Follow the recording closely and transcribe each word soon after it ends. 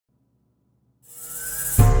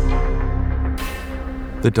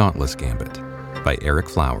The Dauntless Gambit by Eric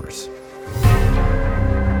Flowers.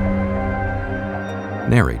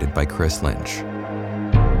 Narrated by Chris Lynch.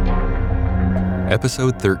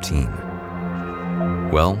 Episode 13.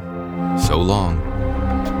 Well, so long.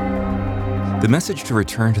 The message to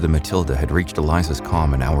return to the Matilda had reached Eliza's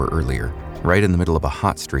comm an hour earlier, right in the middle of a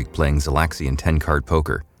hot streak playing Zalaxian 10-card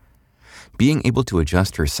poker. Being able to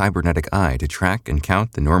adjust her cybernetic eye to track and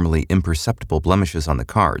count the normally imperceptible blemishes on the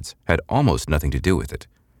cards had almost nothing to do with it.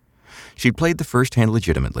 She'd played the first hand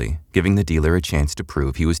legitimately, giving the dealer a chance to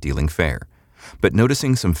prove he was dealing fair. But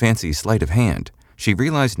noticing some fancy sleight of hand, she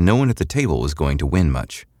realized no one at the table was going to win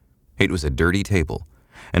much. It was a dirty table,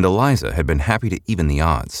 and Eliza had been happy to even the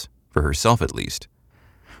odds, for herself at least.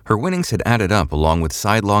 Her winnings had added up along with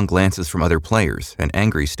sidelong glances from other players and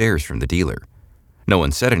angry stares from the dealer. No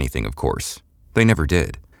one said anything, of course. They never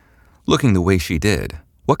did. Looking the way she did,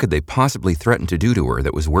 what could they possibly threaten to do to her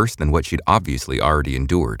that was worse than what she'd obviously already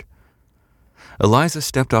endured? Eliza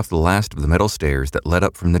stepped off the last of the metal stairs that led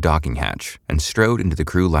up from the docking hatch and strode into the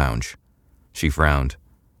crew lounge. She frowned.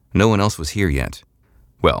 No one else was here yet.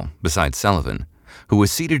 Well, besides Sullivan, who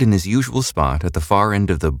was seated in his usual spot at the far end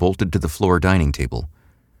of the bolted-to-the-floor dining table.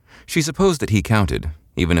 She supposed that he counted,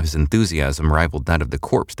 even if his enthusiasm rivaled that of the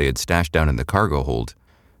corpse they had stashed down in the cargo hold,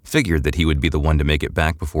 figured that he would be the one to make it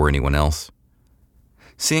back before anyone else.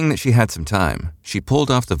 Seeing that she had some time, she pulled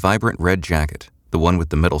off the vibrant red jacket, the one with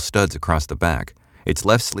the metal studs across the back, its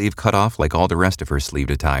left sleeve cut off like all the rest of her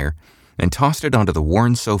sleeved attire, and tossed it onto the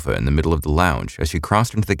worn sofa in the middle of the lounge as she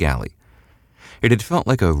crossed into the galley. It had felt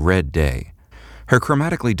like a red day. Her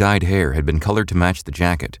chromatically dyed hair had been colored to match the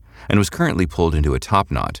jacket and was currently pulled into a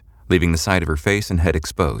top knot, leaving the side of her face and head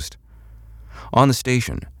exposed. On the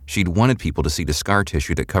station, she'd wanted people to see the scar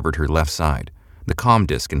tissue that covered her left side, the comm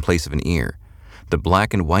disc in place of an ear, the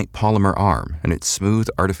black and white polymer arm and its smooth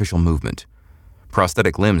artificial movement.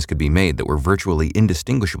 Prosthetic limbs could be made that were virtually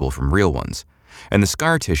indistinguishable from real ones, and the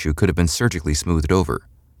scar tissue could have been surgically smoothed over.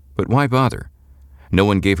 But why bother? No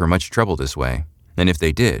one gave her much trouble this way, and if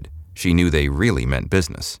they did, she knew they really meant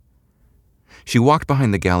business. She walked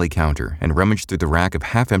behind the galley counter and rummaged through the rack of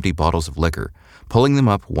half-empty bottles of liquor, pulling them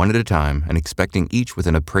up one at a time and expecting each with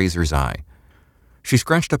an appraiser's eye. She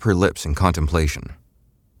scrunched up her lips in contemplation.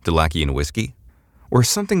 Delakian whiskey? Or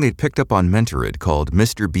something they'd picked up on Mentorid called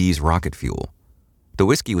Mr. B's rocket fuel. The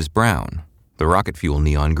whiskey was brown, the rocket fuel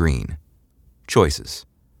neon green. Choices.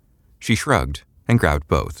 She shrugged and grabbed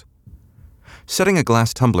both. Setting a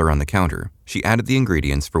glass tumbler on the counter, she added the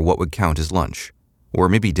ingredients for what would count as lunch. Or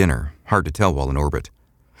maybe dinner, hard to tell while in orbit.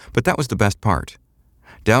 But that was the best part.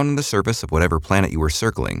 Down on the surface of whatever planet you were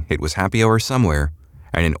circling, it was happy hour somewhere,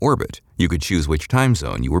 and in orbit, you could choose which time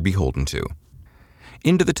zone you were beholden to.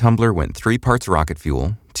 Into the tumbler went 3 parts rocket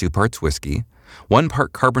fuel, 2 parts whiskey, 1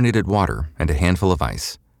 part carbonated water, and a handful of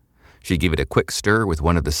ice. She gave it a quick stir with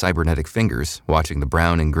one of the cybernetic fingers, watching the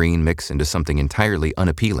brown and green mix into something entirely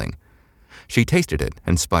unappealing. She tasted it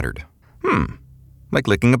and sputtered. Like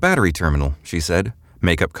licking a battery terminal, she said,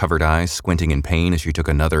 makeup-covered eyes squinting in pain as she took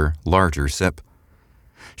another, larger sip.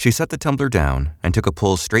 She set the tumbler down and took a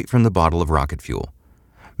pull straight from the bottle of rocket fuel.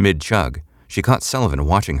 Mid-chug, she caught Sullivan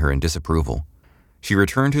watching her in disapproval. She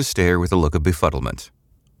returned his stare with a look of befuddlement.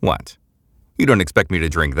 "What? You don't expect me to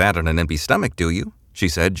drink that on an empty stomach, do you?" she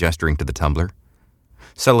said, gesturing to the tumbler.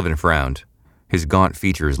 Sullivan frowned, his gaunt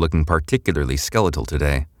features looking particularly skeletal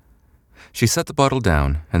today. She set the bottle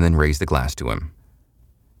down and then raised the glass to him.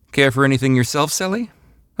 "Care for anything yourself, Sally?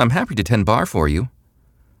 I'm happy to tend bar for you."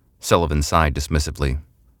 Sullivan sighed dismissively.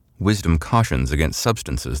 Wisdom cautions against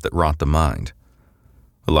substances that rot the mind.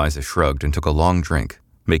 Eliza shrugged and took a long drink,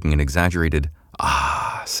 making an exaggerated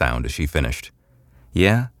 "ah" sound as she finished.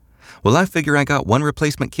 "Yeah? Well, I figure I got 1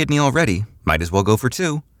 replacement kidney already. Might as well go for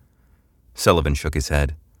 2. Sullivan shook his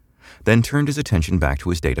head, then turned his attention back to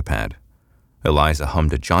his datapad. Eliza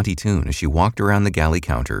hummed a jaunty tune as she walked around the galley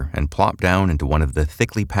counter and plopped down into one of the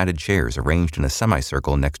thickly padded chairs arranged in a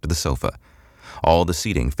semicircle next to the sofa, all the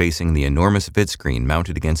seating facing the enormous vid screen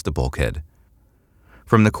mounted against the bulkhead.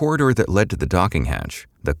 From the corridor that led to the docking hatch,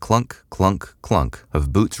 the clunk, clunk, clunk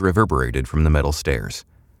of boots reverberated from the metal stairs.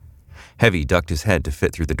 Heavy ducked his head to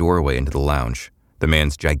fit through the doorway into the lounge, the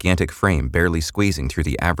man's gigantic frame barely squeezing through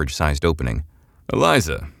the average-sized opening.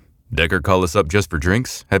 "Eliza, Decker call us up just for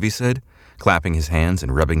drinks?" Heavy said, clapping his hands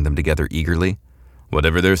and rubbing them together eagerly.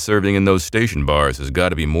 "Whatever they're serving in those station bars has got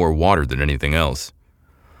to be more water than anything else."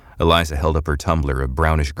 Eliza held up her tumbler of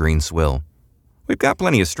brownish-green swill. "We've got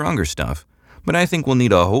plenty of stronger stuff, but I think we'll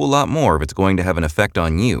need a whole lot more if it's going to have an effect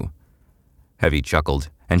on you." Heavy chuckled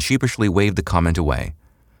and sheepishly waved the comment away.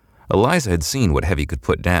 Eliza had seen what Heavy could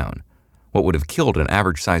put down. What would have killed an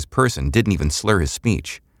average-sized person didn't even slur his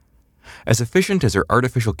speech. As efficient as her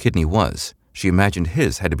artificial kidney was, she imagined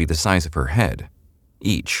his had to be the size of her head.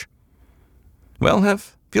 Each. Well,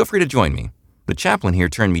 Hev, feel free to join me. The chaplain here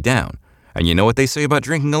turned me down, and you know what they say about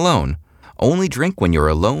drinking alone. Only drink when you're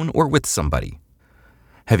alone or with somebody.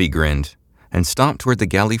 Heavy grinned and stomped toward the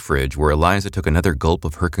galley fridge where Eliza took another gulp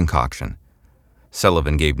of her concoction.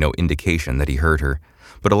 Sullivan gave no indication that he heard her,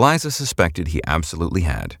 but Eliza suspected he absolutely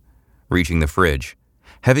had. Reaching the fridge,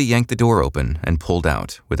 Heavy yanked the door open and pulled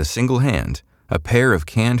out, with a single hand, a pair of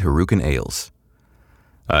canned Harukan ales.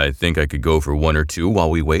 "I think I could go for one or two while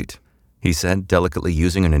we wait," he said, delicately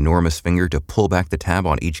using an enormous finger to pull back the tab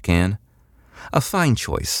on each can. "A fine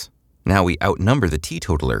choice. Now we outnumber the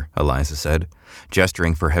teetotaler," Eliza said,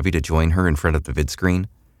 gesturing for Heavy to join her in front of the vid screen.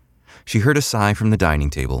 She heard a sigh from the dining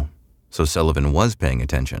table, so Sullivan was paying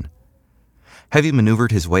attention. Heavy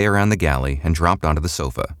maneuvered his way around the galley and dropped onto the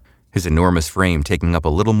sofa, his enormous frame taking up a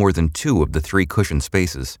little more than 2 of the 3 cushioned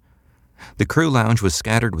spaces. The crew lounge was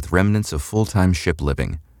scattered with remnants of full-time ship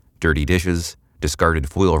living, dirty dishes, discarded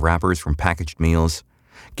foil wrappers from packaged meals,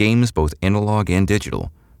 games both analog and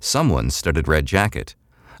digital, someone's studded red jacket,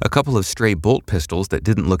 a couple of stray bolt pistols that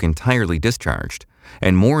didn't look entirely discharged,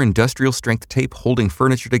 and more industrial-strength tape holding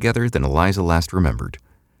furniture together than Eliza last remembered.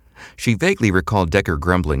 She vaguely recalled Decker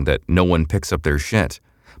grumbling that no one picks up their shit,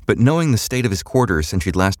 but knowing the state of his quarters since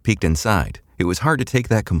she'd last peeked inside, it was hard to take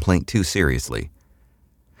that complaint too seriously.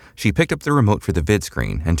 She picked up the remote for the vid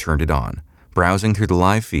screen and turned it on, browsing through the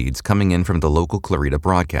live feeds coming in from the local Clarita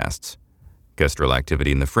broadcasts. Kestrel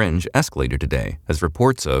activity in the Fringe escalated today as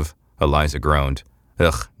reports of, Eliza groaned,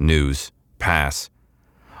 "Ugh, news. Pass.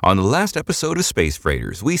 On the last episode of Space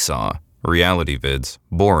Freighters, we saw reality vids.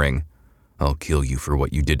 Boring. I'll kill you for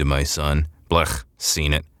what you did to my son. Blech,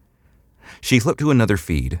 seen it." She flipped to another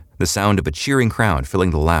feed, the sound of a cheering crowd filling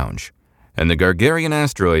the lounge. "And the Gargarian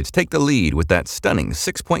asteroids take the lead with that stunning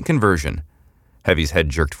 6-point conversion." Heavy's head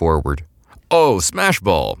jerked forward. "Oh,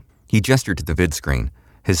 smashball!" He gestured to the vid screen,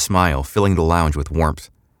 his smile filling the lounge with warmth.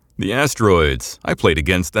 "The asteroids. I played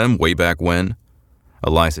against them way back when."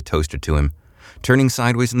 Eliza toasted to him, turning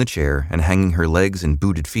sideways in the chair and hanging her legs and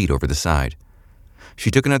booted feet over the side. She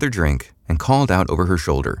took another drink and called out over her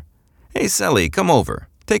shoulder, "Hey, Sally, come over.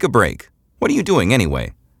 Take a break. What are you doing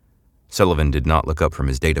anyway?" Sullivan did not look up from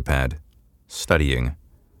his datapad. "Studying."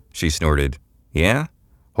 She snorted. "Yeah?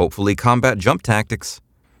 Hopefully combat jump tactics."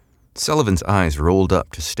 Sullivan's eyes rolled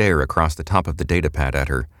up to stare across the top of the datapad at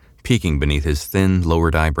her, peeking beneath his thin,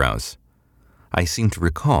 lowered eyebrows. "I seem to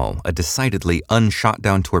recall a decidedly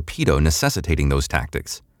unshot-down torpedo necessitating those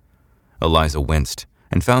tactics." Eliza winced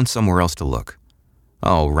and found somewhere else to look.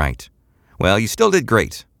 "Oh, right. Well, you still did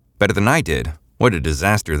great. Better than I did. What a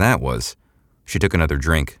disaster that was." She took another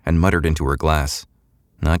drink and muttered into her glass.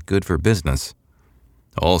 "Not good for business."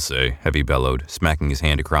 "I'll say," Heavy bellowed, smacking his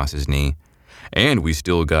hand across his knee. "And we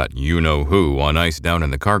still got you-know-who on ice down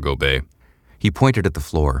in the cargo bay." He pointed at the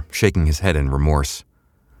floor, shaking his head in remorse.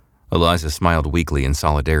 Eliza smiled weakly in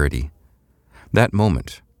solidarity. That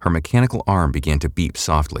moment, her mechanical arm began to beep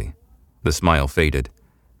softly. The smile faded.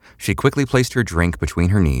 She quickly placed her drink between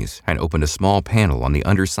her knees and opened a small panel on the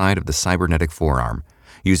underside of the cybernetic forearm,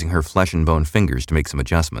 using her flesh and bone fingers to make some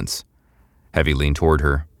adjustments. Heavy leaned toward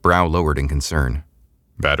her, brow lowered in concern.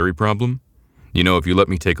 "Battery problem? You know, if you let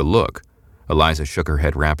me take a look." Eliza shook her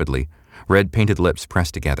head rapidly, red painted lips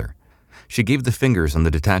pressed together. She gave the fingers on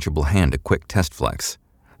the detachable hand a quick test flex,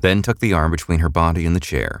 then took the arm between her body and the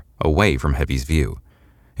chair, away from Heavy's view.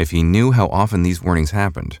 If he knew how often these warnings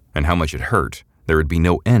happened, and how much it hurt, there would be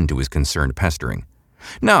no end to his concerned pestering.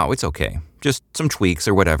 "No, it's okay. Just some tweaks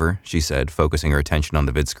or whatever," she said, focusing her attention on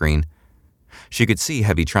the vid screen. She could see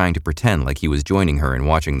Heavy trying to pretend like he was joining her in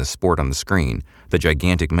watching the sport on the screen, the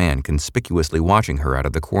gigantic man conspicuously watching her out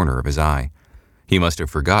of the corner of his eye. He must have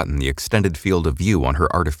forgotten the extended field of view on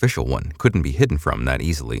her artificial one couldn't be hidden from that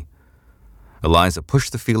easily. Eliza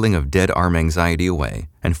pushed the feeling of dead arm anxiety away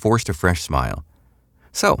and forced a fresh smile.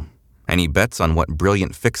 "So, any bets on what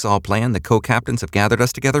brilliant fix-all plan the co-captains have gathered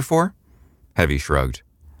us together for?" Heavy shrugged.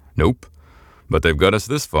 "Nope. But they've got us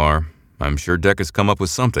this far. I'm sure Deck has come up with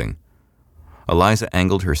something." Eliza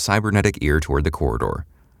angled her cybernetic ear toward the corridor.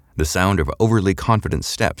 The sound of overly confident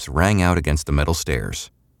steps rang out against the metal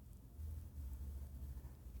stairs.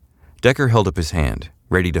 Decker held up his hand,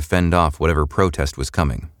 ready to fend off whatever protest was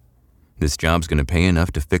coming. "This job's going to pay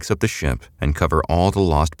enough to fix up the ship and cover all the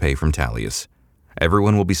lost pay from Tallius.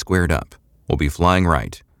 Everyone will be squared up. We'll be flying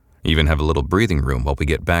right. Even have a little breathing room while we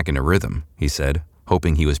get back in a rhythm," he said,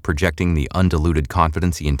 hoping he was projecting the undiluted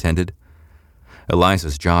confidence he intended.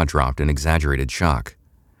 Eliza's jaw dropped in exaggerated shock.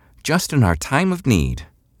 "Just in our time of need."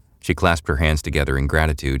 She clasped her hands together in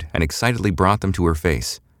gratitude and excitedly brought them to her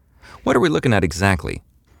face. "What are we looking at exactly?"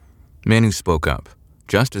 Manu spoke up,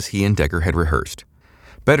 just as he and Decker had rehearsed.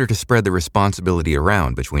 Better to spread the responsibility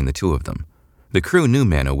around between the two of them. The crew knew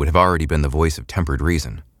Manu would have already been the voice of tempered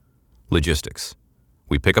reason. Logistics.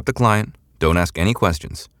 We pick up the client, don't ask any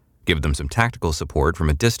questions, give them some tactical support from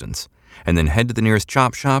a distance, and then head to the nearest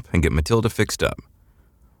chop shop and get Matilda fixed up.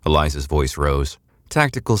 Eliza's voice rose.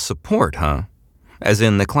 "Tactical support, huh? As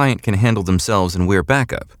in the client can handle themselves and we're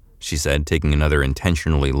backup," she said, taking another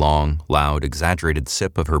intentionally long, loud, exaggerated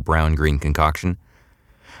sip of her brown-green concoction.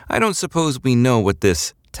 "I don't suppose we know what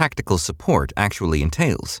this tactical support actually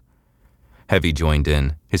entails." Heavy joined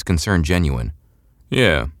in, his concern genuine.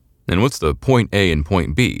 "Yeah, and what's the point A and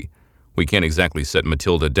point B? We can't exactly set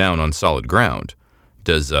Matilda down on solid ground.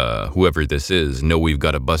 Does, whoever this is, know we've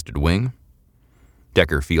got a busted wing?"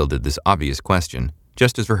 Decker fielded this obvious question,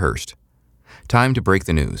 just as rehearsed. Time to break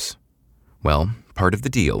the news. Well, part of the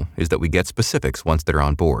deal is that we get specifics once they're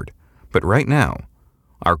on board. But right now,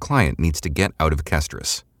 our client needs to get out of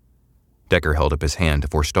Kestris. Decker held up his hand to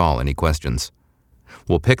forestall any questions.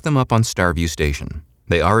 "We'll pick them up on Starview Station.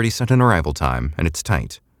 They already set an arrival time, and it's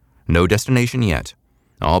tight. No destination yet.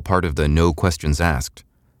 All part of the no questions asked.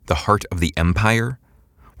 The heart of the Empire?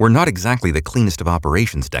 We're not exactly the cleanest of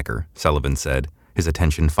operations, Decker," Sullivan said, his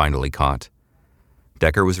attention finally caught.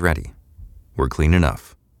 Decker was ready. "We're clean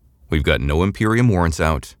enough. We've got no Imperium warrants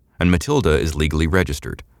out, and Matilda is legally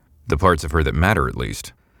registered. The parts of her that matter, at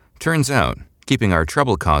least. Turns out, keeping our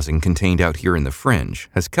trouble-causing contained out here in the fringe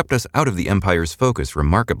has kept us out of the Empire's focus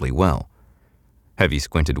remarkably well." Heavy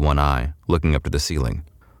squinted one eye, looking up to the ceiling.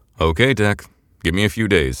 "Okay, Deck. Give me a few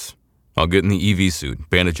days. I'll get in the EV suit,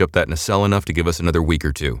 bandage up that nacelle enough to give us another week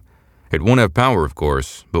or two. It won't have power, of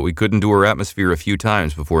course, but we couldn't do our atmosphere a few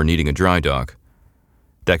times before needing a dry dock."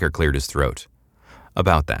 Decker cleared his throat.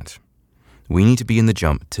 "About that. We need to be in the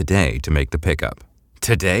jump today to make the pickup."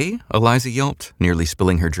 "Today?" Eliza yelped, nearly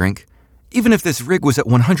spilling her drink. "Even if this rig was at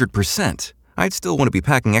 100%, I'd still want to be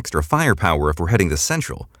packing extra firepower if we're heading to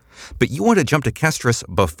Central. But you want to jump to Kestris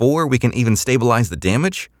before we can even stabilize the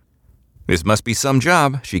damage?" "This must be some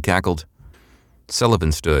job," she cackled.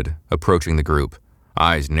 Sullivan stood, approaching the group,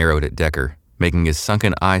 eyes narrowed at Decker, making his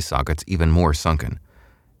sunken eye sockets even more sunken.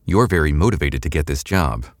 "You're very motivated to get this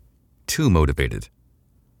job. Too motivated."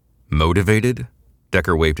 "Motivated?"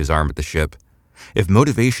 Decker waved his arm at the ship. "If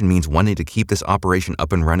motivation means wanting to keep this operation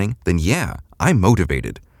up and running, then yeah, I'm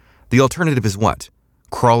motivated. The alternative is what?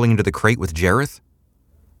 Crawling into the crate with Jareth?"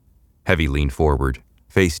 Heavy leaned forward,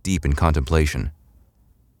 face deep in contemplation.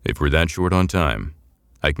 "If we're that short on time,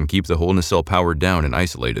 I can keep the whole nacelle powered down and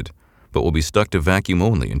isolated, but we'll be stuck to vacuum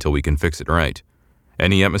only until we can fix it right.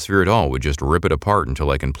 Any atmosphere at all would just rip it apart until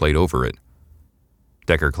I can plate over it."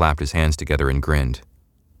 Decker clapped his hands together and grinned.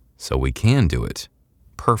 "So we can do it.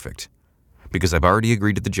 Perfect. Because I've already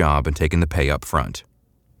agreed to the job and taken the pay up front."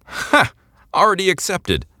 "Ha! Already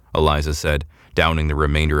accepted," Eliza said, downing the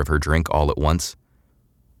remainder of her drink all at once.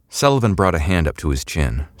 Sullivan brought a hand up to his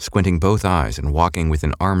chin, squinting both eyes and walking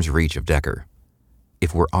within arm's reach of Decker.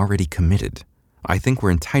 "If we're already committed, I think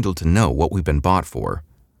we're entitled to know what we've been bought for."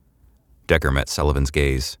 Decker met Sullivan's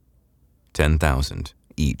gaze. 10,000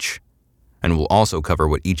 each. And we'll also cover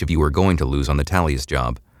what each of you are going to lose on the Tallius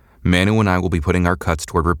job. Manu and I will be putting our cuts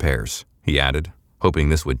toward repairs," he added, hoping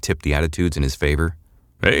this would tip the attitudes in his favor.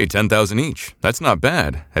 "Hey, 10,000 each. That's not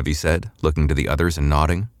bad," Heavy said, looking to the others and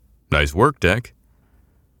nodding. "Nice work, Deck."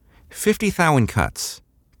 50,000 cuts.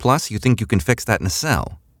 Plus, you think you can fix that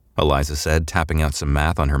nacelle," Eliza said, tapping out some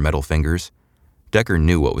math on her metal fingers. Decker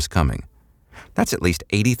knew what was coming. "That's at least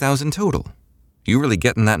 80,000 total. You really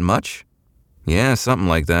getting that much?" "Yeah, something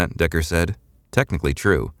like that," Decker said. "Technically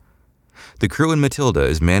true. The crew and Matilda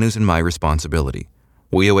is Manu's and my responsibility.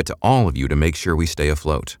 We owe it to all of you to make sure we stay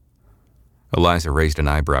afloat." Eliza raised an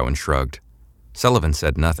eyebrow and shrugged. Sullivan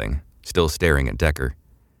said nothing, still staring at Decker.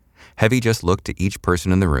 Heavy just looked to each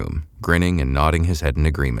person in the room, grinning and nodding his head in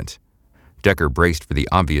agreement. Decker braced for the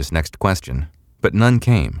obvious next question, but none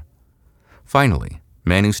came. Finally,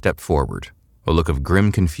 Manu stepped forward, a look of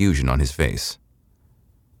grim confusion on his face.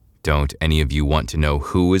 "Don't any of you want to know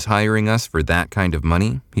who is hiring us for that kind of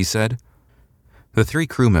money?" he said. The three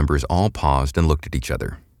crew members all paused and looked at each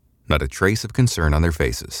other, not a trace of concern on their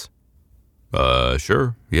faces.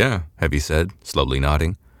 Sure, yeah," Heavy said, slowly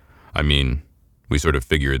nodding. "I mean, we sort of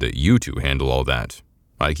figure that you two handle all that.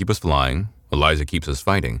 I keep us flying, Eliza keeps us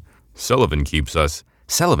fighting, Sullivan keeps us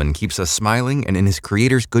smiling and in his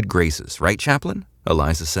creator's good graces, right, Chaplain?"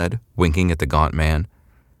 Eliza said, winking at the gaunt man.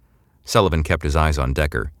 Sullivan kept his eyes on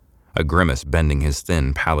Decker, a grimace bending his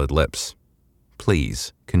thin, pallid lips.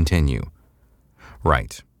 "Please, continue."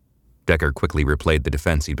 "Right. Decker quickly replayed the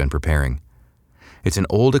defense he'd been preparing. It's an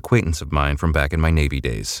old acquaintance of mine from back in my Navy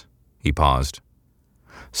days. He paused.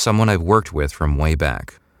 Someone I've worked with from way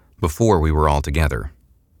back, before we were all together.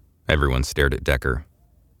 Everyone stared at Decker.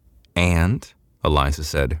 And? Eliza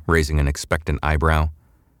said, raising an expectant eyebrow.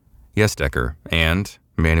 Yes, Decker, and?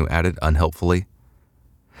 Manu added unhelpfully.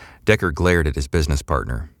 Decker glared at his business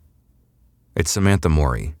partner. It's Samantha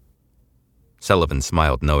Mori. Sullivan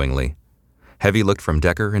smiled knowingly. Heavy looked from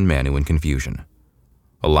Decker and Manu in confusion.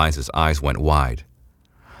 Eliza's eyes went wide.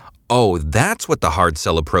 Oh, that's what the hard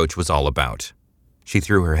sell approach was all about. She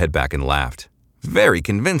threw her head back and laughed. Very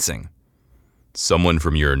convincing. Someone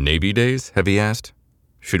from your Navy days? Heavy asked.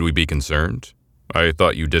 Should we be concerned? I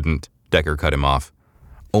thought you didn't. Decker cut him off.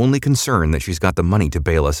 Only concerned that she's got the money to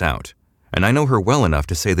bail us out, and I know her well enough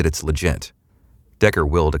to say that it's legit. Decker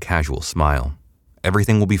willed a casual smile.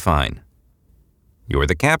 Everything will be fine. You're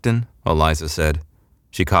the captain, Eliza said.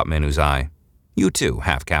 She caught Manu's eye. You too,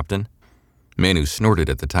 half-captain. Manu snorted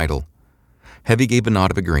at the title. Heavy gave a nod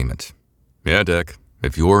of agreement. Yeah, Deck.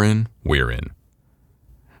 If you're in, we're in.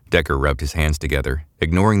 Decker rubbed his hands together,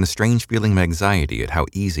 ignoring the strange feeling of anxiety at how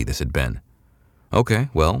easy this had been. Okay,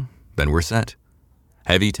 well, then we're set.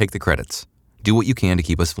 Heavy, take the credits. Do what you can to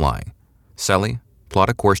keep us flying. Sully, plot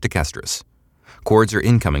a course to Kestris. Cords are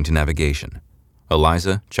incoming to navigation.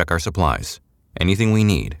 Eliza, check our supplies. Anything we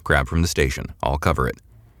need, grab from the station. I'll cover it.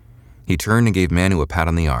 He turned and gave Manu a pat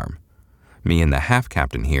on the arm. Me and the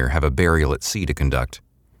half-captain here have a burial at sea to conduct.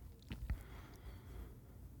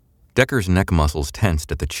 Decker's neck muscles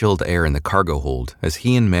tensed at the chilled air in the cargo hold as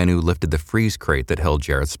he and Manu lifted the freeze crate that held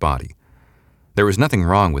Jareth's body. There was nothing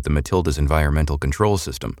wrong with the Matilda's environmental control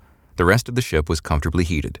system. The rest of the ship was comfortably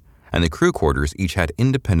heated, and the crew quarters each had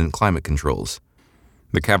independent climate controls.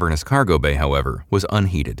 The cavernous cargo bay, however, was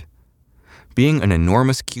unheated. Being an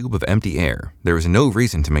enormous cube of empty air, there was no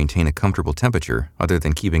reason to maintain a comfortable temperature other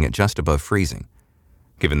than keeping it just above freezing.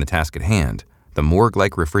 Given the task at hand, the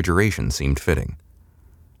morgue-like refrigeration seemed fitting.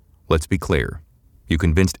 Let's be clear. You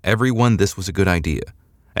convinced everyone this was a good idea.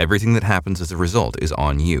 Everything that happens as a result is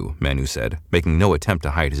on you, Manu said, making no attempt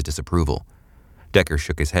to hide his disapproval. Decker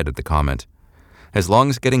shook his head at the comment. As long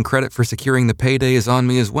as getting credit for securing the payday is on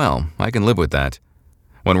me as well, I can live with that.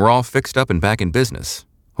 When we're all fixed up and back in business,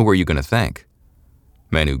 who are you going to thank?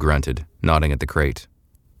 Manu grunted, nodding at the crate.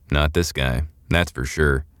 Not this guy, that's for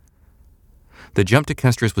sure. The jump to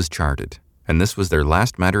Kestris was charted, and this was their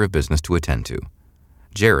last matter of business to attend to.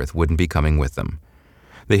 Jareth wouldn't be coming with them.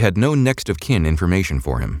 They had no next of kin information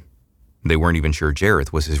for him. They weren't even sure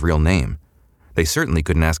Jareth was his real name. They certainly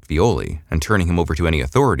couldn't ask Violi, and turning him over to any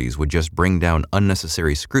authorities would just bring down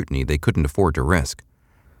unnecessary scrutiny they couldn't afford to risk.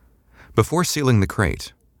 Before sealing the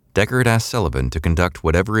crate, Decker had asked Sullivan to conduct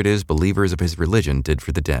whatever it is believers of his religion did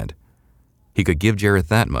for the dead. He could give Jareth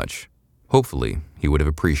that much. Hopefully, he would have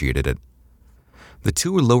appreciated it. The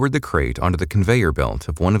two lowered the crate onto the conveyor belt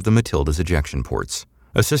of one of the Matilda's ejection ports,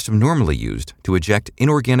 a system normally used to eject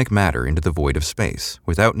inorganic matter into the void of space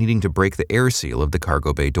without needing to break the air seal of the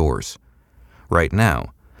cargo bay doors. Right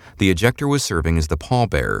now, the ejector was serving as the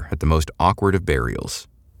pallbearer at the most awkward of burials.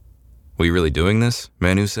 We really doing this?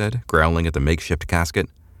 Manu said, growling at the makeshift casket.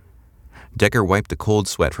 Decker wiped the cold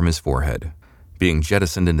sweat from his forehead. Being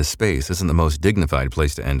jettisoned into space isn't the most dignified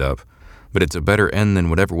place to end up, but it's a better end than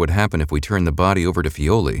whatever would happen if we turned the body over to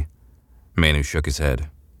Violi. Manu shook his head.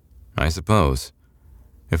 I suppose.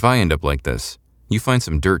 If I end up like this, you find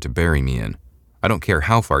some dirt to bury me in. I don't care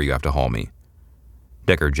how far you have to haul me.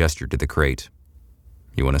 Decker gestured to the crate.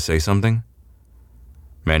 You want to say something?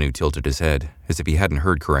 Manu tilted his head, as if he hadn't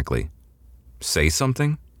heard correctly. Say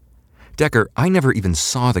something? Decker, I never even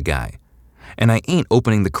saw the guy, and I ain't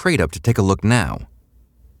opening the crate up to take a look now.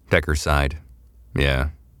 Decker sighed. Yeah,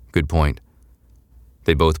 good point.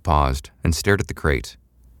 They both paused and stared at the crate.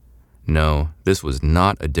 No, this was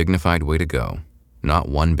not a dignified way to go. Not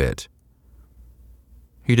one bit.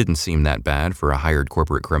 He didn't seem that bad for a hired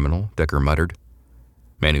corporate criminal, Decker muttered.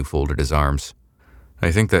 Manu folded his arms.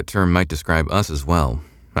 I think that term might describe us as well,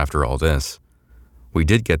 after all this. We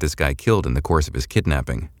did get this guy killed in the course of his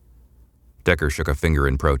kidnapping. Decker shook a finger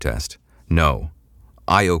in protest. No,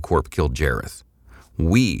 IO Corp killed Jareth.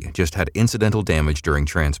 We just had incidental damage during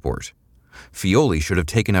transport. Violi should have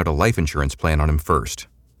taken out a life insurance plan on him first.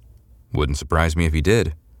 Wouldn't surprise me if he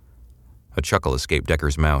did. A chuckle escaped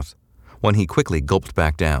Decker's mouth, one he quickly gulped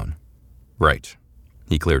back down. Right.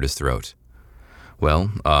 He cleared his throat.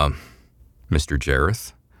 Well, Mr.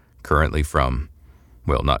 Jareth, currently from,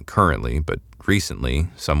 well, not currently, but recently,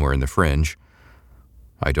 somewhere in the fringe.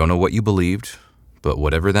 I don't know what you believed, but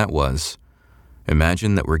whatever that was,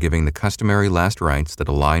 imagine that we're giving the customary last rites that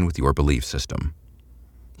align with your belief system.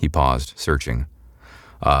 He paused, searching.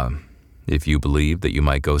 If you believe that you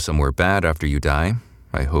might go somewhere bad after you die,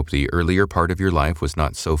 I hope the earlier part of your life was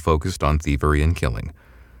not so focused on thievery and killing.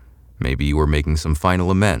 Maybe you were making some final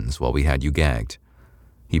amends while we had you gagged."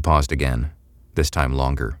 He paused again, this time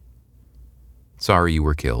longer. "Sorry you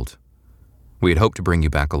were killed. We had hoped to bring you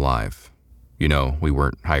back alive. You know, we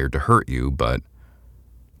weren't hired to hurt you, but..."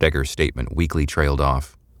 Decker's statement weakly trailed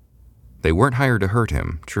off. They weren't hired to hurt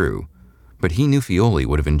him, true, but he knew Fioli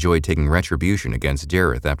would have enjoyed taking retribution against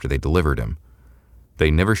Jareth after they delivered him. They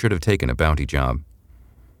never should have taken a bounty job.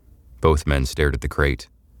 Both men stared at the crate.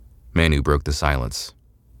 Manu broke the silence.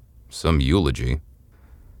 "Some eulogy."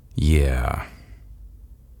 "Yeah."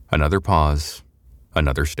 Another pause,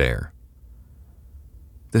 another stare.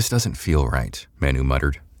 "This doesn't feel right," Manu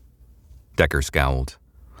muttered. Decker scowled.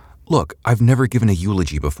 "Look, I've never given a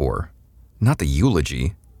eulogy before. Not the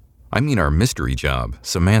eulogy. I mean our mystery job,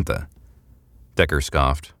 Samantha." Decker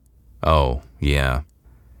scoffed. "Oh, yeah."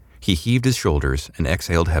 He heaved his shoulders and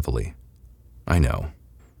exhaled heavily. "I know.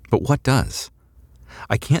 But what does?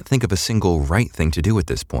 I can't think of a single right thing to do at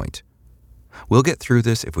this point. We'll get through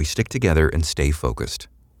this if we stick together and stay focused."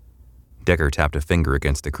 Decker tapped a finger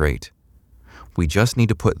against the crate. "We just need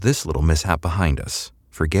to put this little mishap behind us.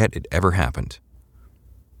 Forget it ever happened."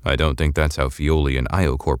 "I don't think that's how Fioli and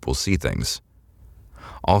IoCorp will see things."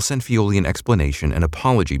 "I'll send Fioli an explanation and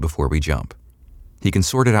apology before we jump. He can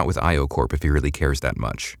sort it out with IoCorp if he really cares that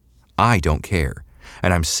much. I don't care,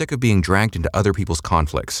 and I'm sick of being dragged into other people's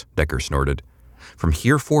conflicts," Decker snorted. "From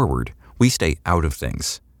here forward, we stay out of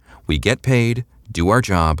things. We get paid, do our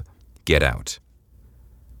job, get out."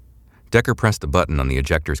 Decker pressed the button on the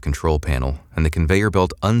ejector's control panel, and the conveyor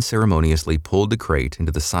belt unceremoniously pulled the crate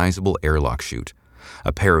into the sizable airlock chute,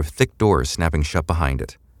 a pair of thick doors snapping shut behind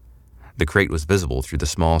it. The crate was visible through the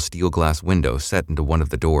small steel glass window set into one of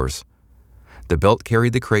the doors. The belt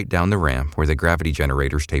carried the crate down the ramp where the gravity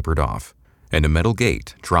generators tapered off, and a metal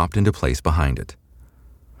gate dropped into place behind it.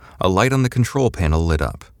 A light on the control panel lit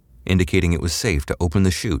up, indicating it was safe to open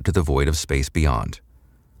the chute to the void of space beyond.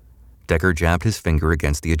 Decker jabbed his finger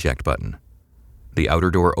against the eject button. The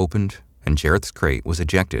outer door opened, and Jareth's crate was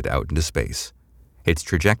ejected out into space, its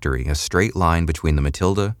trajectory a straight line between the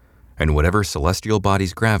Matilda and whatever celestial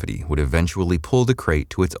body's gravity would eventually pull the crate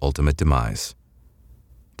to its ultimate demise.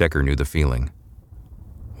 Decker knew the feeling.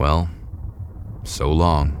 Well, so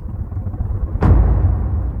long.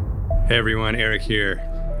 Hey everyone, Eric here.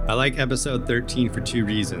 I like episode 13 for two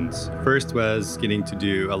reasons. First was getting to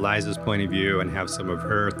do Eliza's point of view and have some of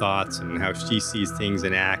her thoughts and how she sees things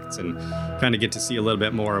and acts, and kind of get to see a little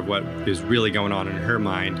bit more of what is really going on in her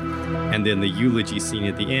mind. And then the eulogy scene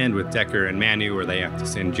at the end with Decker and Manu, where they have to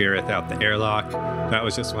send Jareth out the airlock. That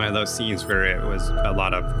was just one of those scenes where it was a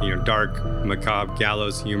lot of, dark, macabre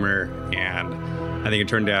gallows humor, and I think it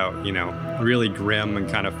turned out, really grim and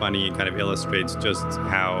kind of funny, and kind of illustrates just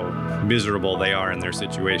how miserable they are in their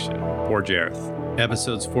situation. Poor Jareth.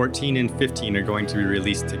 Episodes 14 and 15 are going to be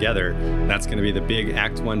released together. That's going to be the big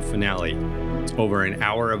Act 1 finale. It's over an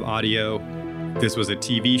hour of audio. This was a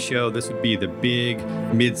TV show. This would be the big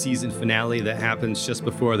mid-season finale that happens just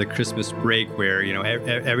before the Christmas break, where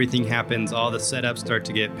everything happens, all the setups start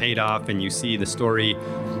to get paid off, and you see the story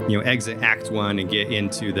exit Act 1 and get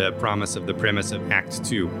into the promise of the premise of Act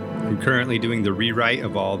 2. I'm currently doing the rewrite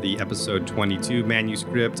of all the episode 22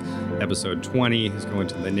 manuscript. Episode 20 is going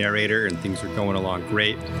to the narrator, and things are going along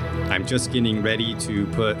great. I'm just getting ready to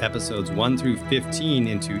put episodes 1 through 15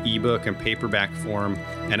 into ebook and paperback form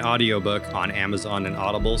and audiobook on Amazon and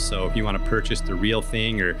Audible. So if you want to purchase the real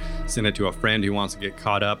thing or send it to a friend who wants to get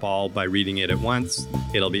caught up all by reading it at once,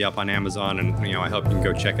 it'll be up on Amazon, and I hope you can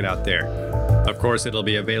go check it out there. Of course, it'll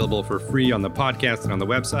be available for free on the podcast and on the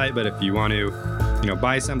website, but if you want to,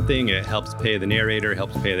 buy something, it helps pay the narrator,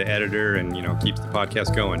 helps pay the editor, and, keeps the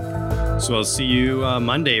podcast going. So I'll see you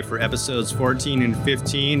Monday for episodes 14 and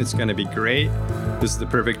 15. It's going to be great. This is the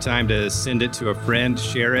perfect time to send it to a friend,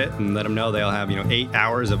 share it, and let them know they'll have, 8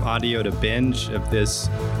 hours of audio to binge of this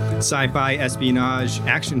sci-fi espionage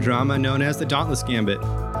action drama known as The Dauntless Gambit.